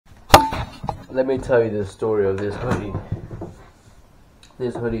Let me tell you the story of this hoodie.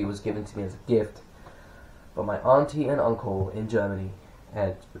 This hoodie was given to me as a gift by my auntie and uncle in Germany,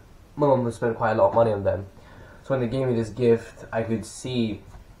 and my mum has spent quite a lot of money on them. So when they gave me this gift, I could see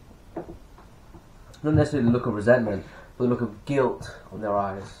not necessarily the look of resentment, but the look of guilt on their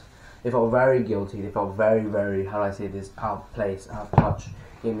eyes. They felt very guilty. They felt very, very, how do I say this, out of place, out of touch.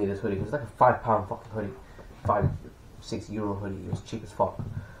 Gave me this hoodie. It was like a £5 fucking hoodie, €6 hoodie. It was cheap as fuck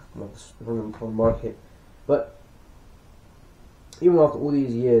from the market. But even after all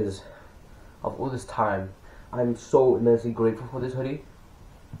these years, of all this time, I'm so immensely grateful for this hoodie.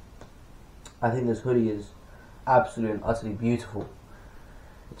 I think this hoodie is absolutely and utterly beautiful.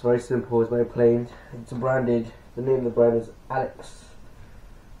 It's very simple, it's very plain. It's branded, the name of the brand is Alex.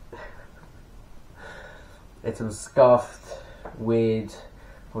 It's a scuffed, weird,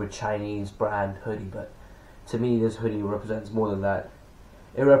 or a Chinese brand hoodie, but to me this hoodie represents more than that.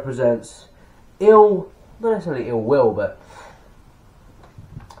 It represents not necessarily ill will, but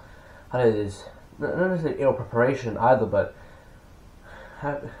how do I say this? Not necessarily ill preparation either, but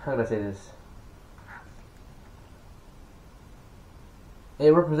how can I say this?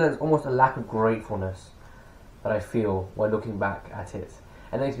 It represents almost a lack of gratefulness that I feel when looking back at it.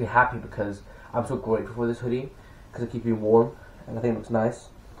 And it makes me happy because I'm so grateful for this hoodie, because it keeps me warm and I think it looks nice.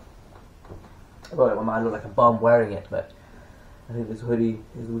 Well, I might look like a bum wearing it, but I think this hoodie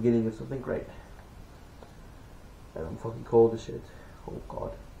is the beginning of something great. And I'm fucking cold as shit. Oh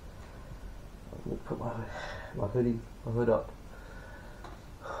god. I'm gonna put my hood up.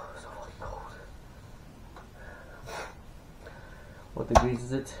 So fucking cold. What degrees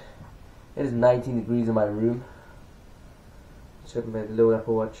is it? It is 19 degrees in my room. Check my little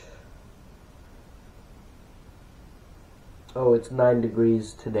Apple Watch. Oh, it's 9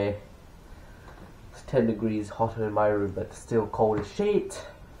 degrees today. It's 10 degrees hotter in my room, but still cold as shit.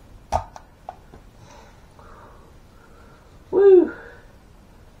 Woo!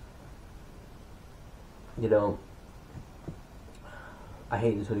 You know, I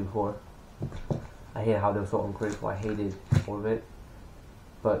hated this hoodie before. I hated how they were so ungrateful. I hated all of it.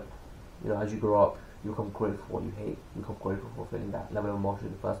 But, you know, as you grow up, you become grateful for what you hate. You become grateful for feeling that level of emotion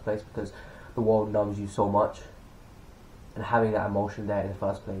in the first place, because the world numbs you so much. And having that emotion there in the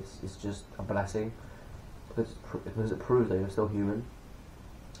first place is just a blessing, because it proves that you're still human.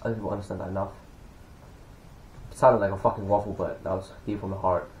 I don't think people understand that enough. It sounded like a fucking waffle, but that was deep from the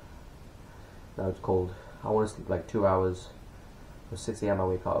heart. Now it's cold. I want to sleep like 2 hours. At 6 AM I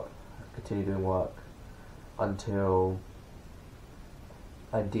wake up, continue doing work until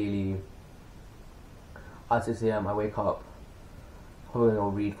ideally at 6 AM I wake up. Probably gonna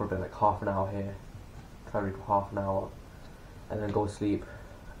read for a bit, like half an hour here. Try to read for half an hour, and then go to sleep.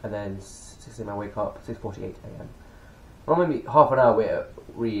 And then 6 AM I wake up. 6:48 AM. Or maybe half an hour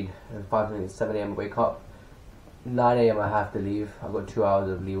read, and 5 minutes. 7 AM I wake up. 9 AM I have to leave. I've got 2 hours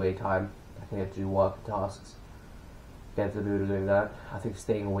of leeway time. I can get to do work and tasks. Get to the mood of doing that. I think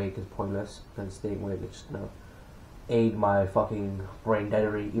staying awake is pointless, because staying awake is just, you know, aid my fucking brain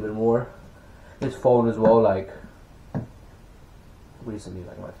deadery even more. This phone as well, like recently,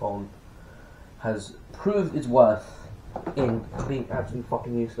 like my phone has proved its worth in being absolutely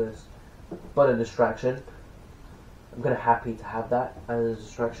fucking useless, but a distraction. I'm kind of happy to have that as a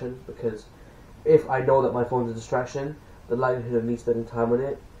distraction, because if I know that my phone's a distraction, the likelihood of me spending time on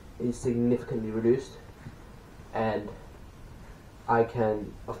it is significantly reduced, and I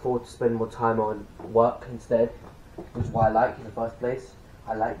can afford to spend more time on work instead, which is what I like in the first place.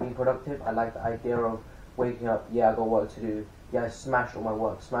 I like being productive. I like the idea of waking up, yeah, I got work to do, yeah, I smash all my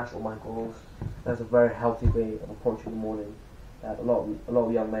work, smash all my goals. That's a very healthy way of approaching the morning that a lot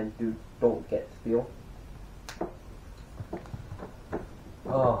of young men don't get to feel.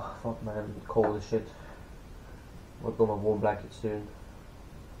 Oh fuck man, it's cold as shit. I'll go my warm blanket soon.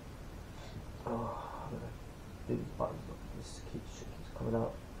 Oh, I'm gonna do these buttons. This shit keeps coming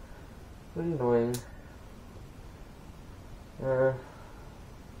out. Really annoying.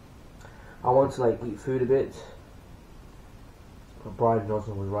 I want to like eat food a bit. But Brian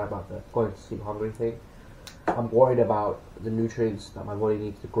Johnson was right about the going to sleep hungry thing. I'm worried about the nutrients that my body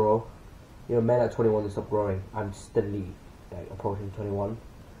needs to grow. You know, men at 21 they stop growing. I'm steadily like, approaching 21,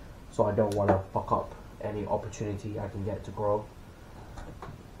 so I don't want to fuck up any opportunity I can get to grow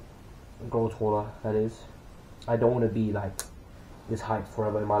taller. That is, I don't want to be like this height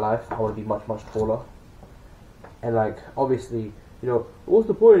forever in my life. I want to be much taller. And like, obviously, you know, what's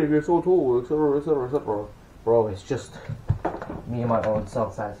the point if you're so tall, etc, etc, etc. Bro, it's just me and my own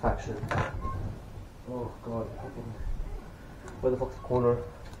self-satisfaction. Oh god, where the fuck's the corner?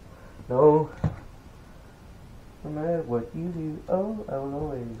 No. No matter what you do, oh, I will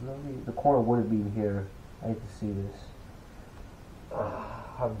always love you. The corner would have been here. I hate to see this.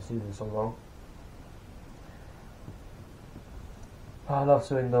 I haven't seen it in so long. Oh, I love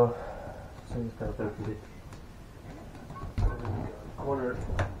sewing though. Sewing's kind of therapeutic. Corner.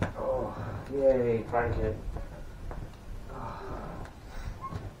 Oh, yay, blanket.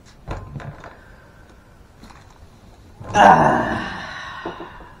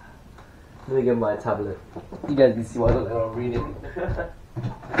 Let me get my tablet. You guys can see why I don't know I'm reading.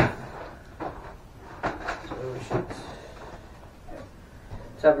 Oh shit.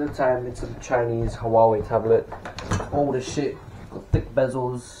 Tablet time, it's a Chinese Huawei tablet. Old as shit. Got thick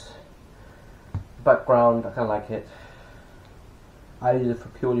bezels. Background, I kinda like it. I use it for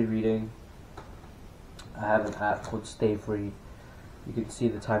purely reading. I have an app called Stay Free. You can see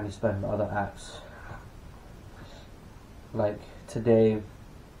the time you spend on other apps. Like today,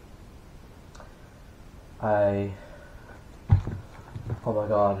 oh my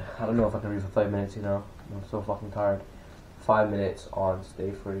god, I don't know if I can read for 5 minutes, you know. I'm so fucking tired. 5 minutes on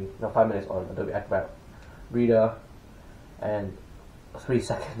Stay Free. No, 5 minutes on Adobe Acrobat Reader and 3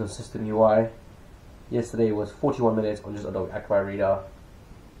 seconds on System UI. Yesterday was 41 minutes on just Adobe Acrobat Reader.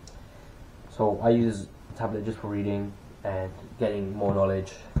 So I use the tablet just for reading and getting more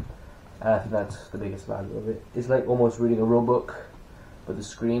knowledge. And I think that's the biggest value of it. It's like almost reading a real book, but the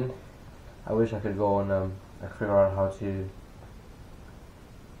screen. I wish I could go on. I could figure out how to.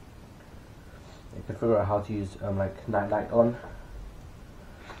 I could figure out how to use like night on.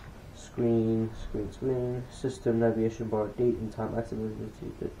 Screen, system, navigation bar, date and time,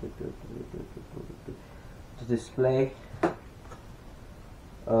 accessibility, to display.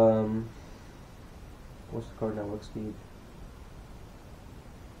 What's the current network speed?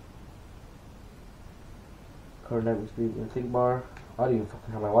 Current network speed in think bar. I don't even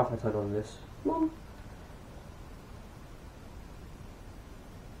fucking have my Wi-Fi turned on this. Mom.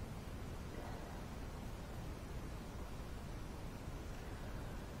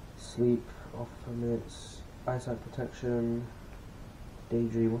 Sleep off for minutes. Eyesight protection.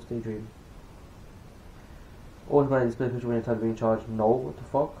 Daydream. What's daydream? Automatic display picture when your time being charged. No, what the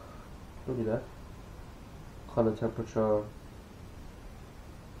fuck? Don't do that. Color temperature.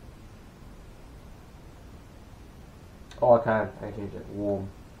 Oh, I can change it. Warm.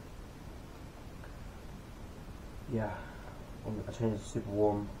 Yeah. I changed it to super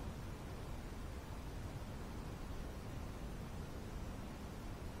warm.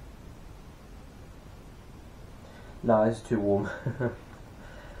 No, it's too warm. Let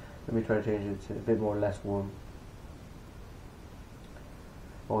me try to change it to a bit more less warm.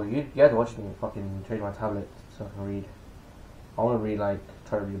 Oh, you guys watch me fucking change my tablet so I can read. I want to read like,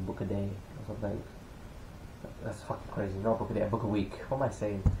 try to read a book a day or something. That's fucking crazy. Not a book a day, a book a week. What am I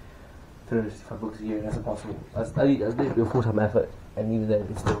saying? 365 books a year, that's impossible. That's literally a full-time effort, and even then,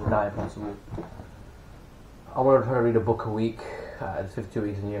 it's still not impossible. I want to try to read a book a week. It's 52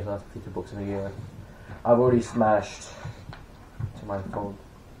 weeks in a year, so that's 52 books in a year. I've already smashed to my phone.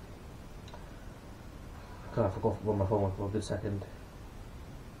 God, I forgot where my phone was for a good second.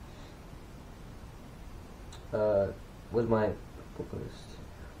 Where's my book list?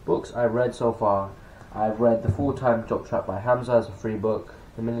 Books I've read so far. I've read The Full-Time Job Trap by Hamza as a free book,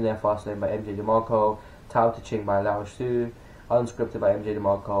 The Millionaire Fast Lane by MJ DeMarco, Tao Te Ching by Lao Tzu, Unscripted by MJ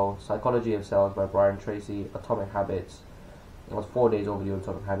DeMarco, Psychology of Sales by Brian Tracy, Atomic Habits. I was 4 days overdue on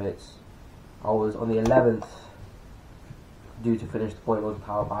Atomic Habits. I was on the 11th due to finish The Point of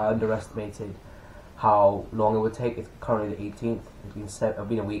Power, but I underestimated how long it would take. It's currently the 18th. It's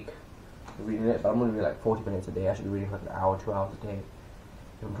been a week reading it, but I'm going to read like 40 minutes a day. I should be reading like an hour, 2 hours a day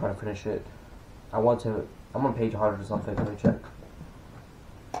if I'm trying to finish it. I'm on page 100 or something. Let me check.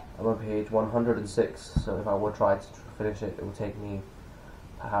 I'm on page 106, so if I were to try to finish it, it would take me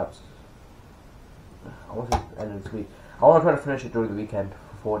perhaps, I want to end of this week. I want to try to finish it during the weekend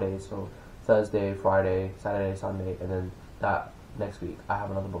for 4 days, so Thursday, Friday, Saturday, Sunday, and then that next week I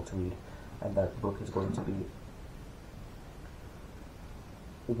have another book to read, and that book is going to be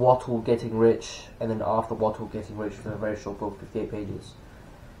Wattle Getting Rich, and then after Wattle Getting Rich, it's a very short book, 58 pages.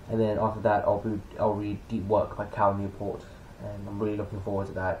 And then after that, I'll read Deep Work by Cal Newport, and I'm really looking forward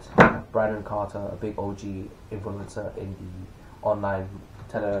to that. Brandon Carter, a big OG influencer in the online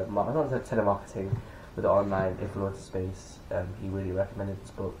telemarketing, but the online influencer space. He really recommended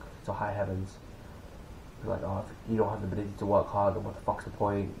this book. So High Heavens. Like, oh, if you don't have the ability to work hard, then what the fuck's the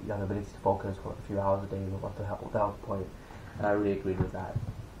point? You have the ability to focus for a few hours a day, what the hell's the point? And I really agreed with that.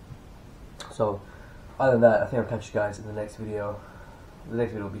 So, other than that, I think I'll catch you guys in the next video. The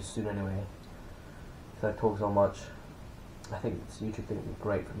next video will be soon anyway, because I talk so much. I think this YouTube thing would be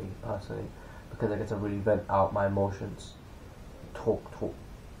great for me personally. because I get to really vent out my emotions,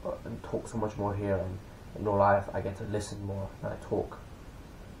 and talk so much more here. And in real life, I get to listen more than I talk,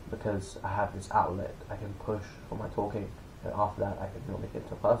 because I have this outlet I can push for my talking, and after that I can make it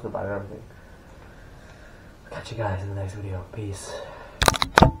to personal about everything. I'll catch you guys in the next video. Peace.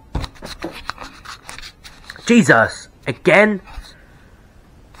 Jesus! Again?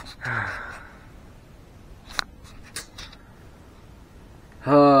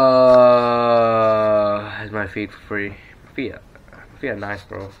 Here's my feet for free. My feet are nice,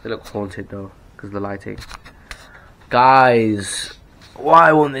 bro. They look haunted though, because of the lighting. Guys,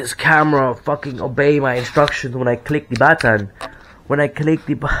 why won't this camera fucking obey my instructions when I click the button? When I click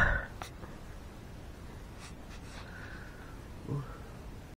the button.